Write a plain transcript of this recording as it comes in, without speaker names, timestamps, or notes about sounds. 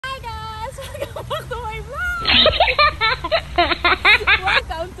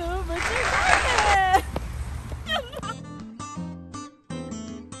Welcome to Virtual Garden!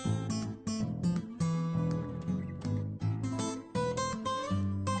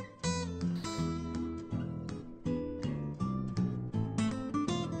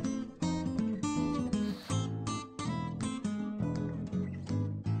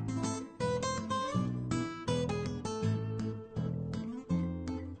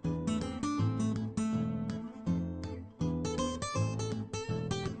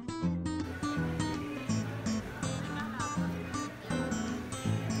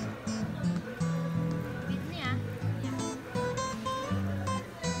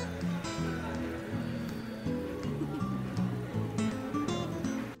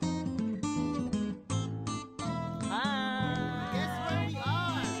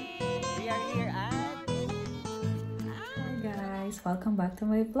 Welcome back to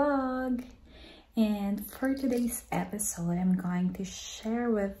my vlog, and for today's episode I'm going to share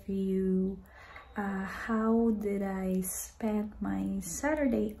with you how did I spend my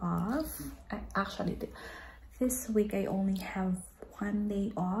Saturday off. Actually this week I only have one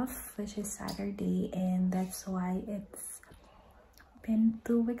day off, which is Saturday, and that's why it's been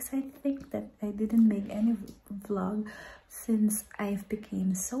 2 weeks I think that I didn't make any vlog since I've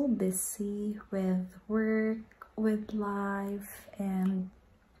become so busy with work, with life, and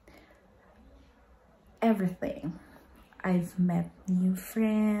everything. I've met new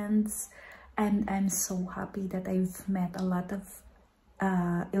friends, and I'm so happy that I've met a lot of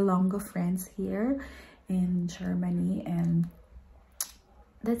Ilonggo friends here in Germany, and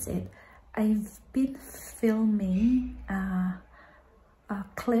that's it. I've been filming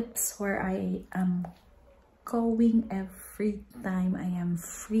clips where I am going every time I am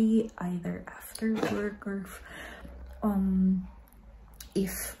free, either after work or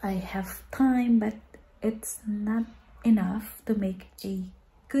if I have time, but it's not enough to make a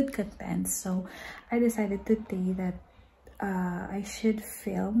good content. So I decided today that I should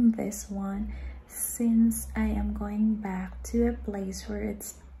film this one since I am going back to a place where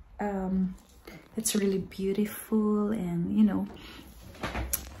it's really beautiful, and you know,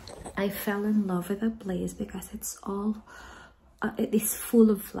 I fell in love with the place because it's all it is full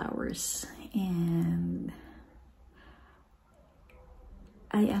of flowers, and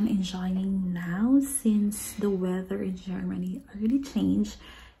I am enjoying now since the weather in Germany really changed.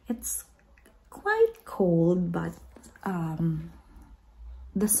 It's quite cold, but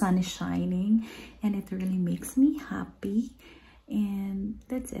the sun is shining and it really makes me happy, and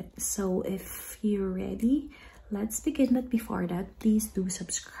that's it. So if you're ready, let's begin. But before that, please do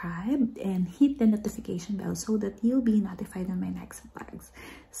subscribe and hit the notification bell so that you'll be notified on my next vlogs.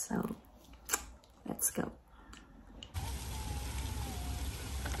 So let's go.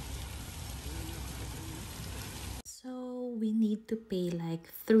 So we need to pay like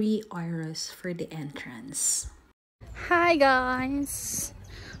 3 euros for the entrance. Hi guys!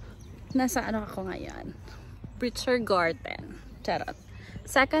 Nasa ano ako ngayon? Virtual Garden. Charot.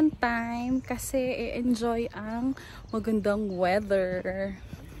 Second time kasi i-enjoy ang magandang weather.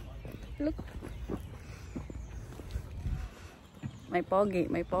 Look. May pogi,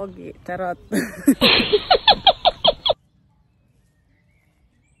 may pogi. Charot.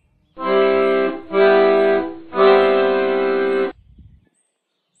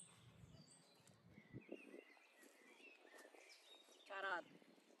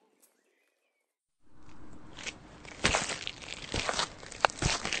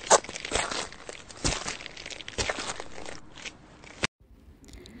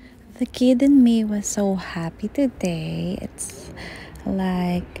 The kid in me was so happy today. It's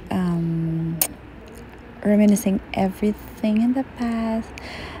like reminiscing everything in the past.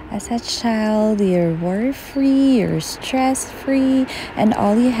 As a child, you're worry-free, you're stress-free, and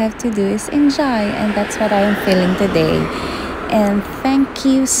all you have to do is enjoy, and that's what I am feeling today. And thank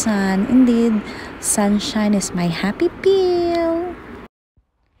you, sun. Indeed, sunshine is my happy pill.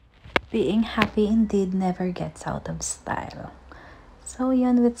 Being happy indeed never gets out of style. So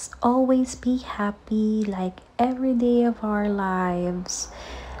yun, let's always be happy like every day of our lives.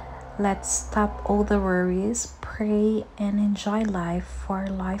 Let's stop all the worries, pray, and enjoy life,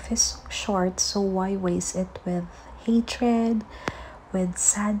 for life is so short, so why waste it with hatred, with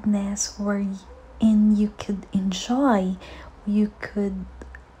sadness, wherein you could enjoy, you could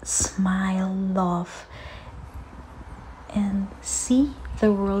smile, laugh, and see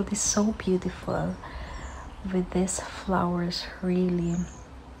the world is so beautiful. With these flowers, really,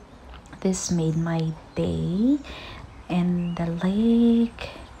 this made my day. And the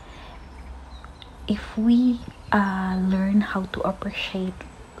lake, if we learn how to appreciate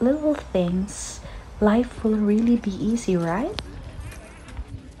little things, life will really be easy, right?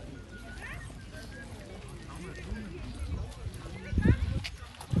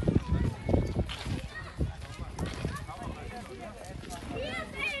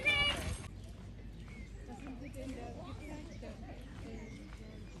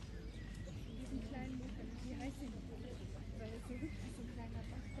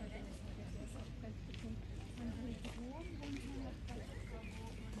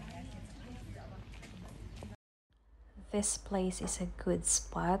 This place is a good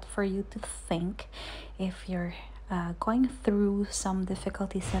spot for you to think if you're going through some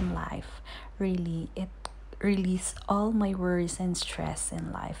difficulties in life. Really, it released all my worries and stress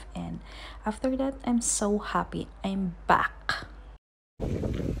in life, and after that I'm so happy I'm back.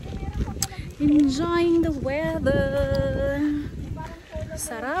 Enjoying the weather.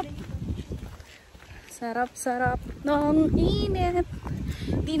 Sarap. Sarap ng init.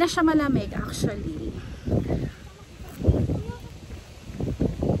 Di na siya malamig actually.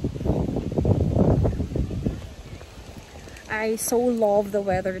 I so love the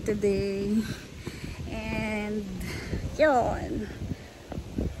weather today. And yun.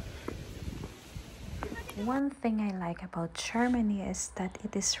 One thing I like about Germany is that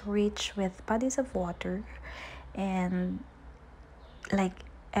it is rich with bodies of water, and like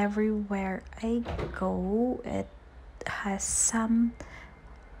everywhere I go it has some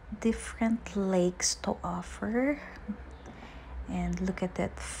different lakes to offer. And look at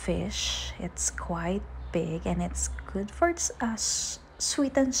that fish, it's quite big and it's good for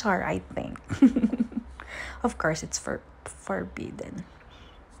sweet and sour, I think. Of course it's forbidden.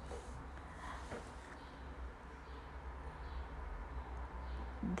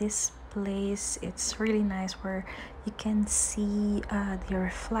 This place, it's really nice where you can see the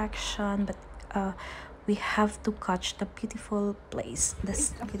reflection, but we have to catch the beautiful place,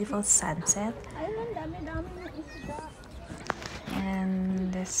 this beautiful sunset.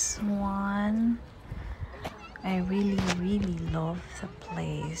 And this one, I really love the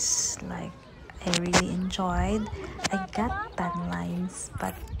place. Like, I really enjoyed. I got tan lines,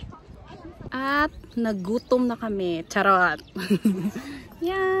 but At nagutom na kami. Charot.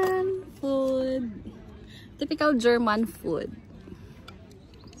 Yan, food. Typical German food.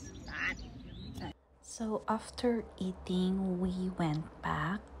 so after eating, we went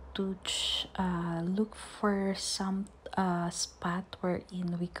back to look for some spot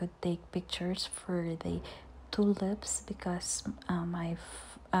wherein we could take pictures for the tulips, because my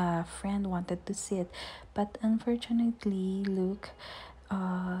friend wanted to see it, but unfortunately, look,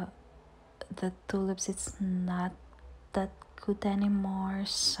 the tulips, it's not that good anymore.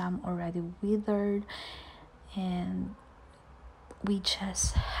 Some already withered, and we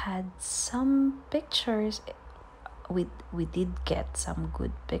just had some pictures. We did get some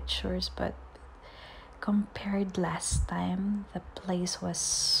good pictures, but compared last time, the place was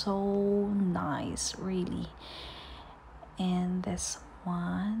so nice, really. And this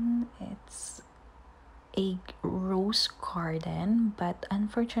one, it's a rose garden, but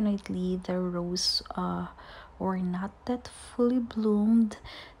unfortunately the rose were not that fully bloomed,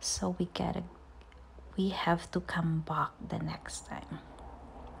 so we have to come back the next time.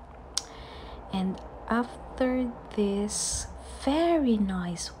 And after this very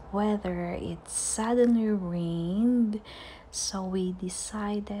nice weather, it suddenly rained, so we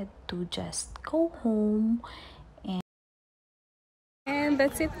decided to just go home. And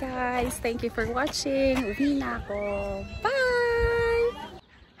that's it, guys. Thank you for watching. Uwi na ako. Bye!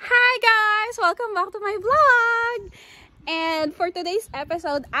 Hi guys! Welcome back to my vlog! And for today's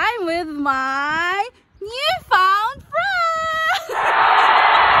episode, I'm with my newfound friend!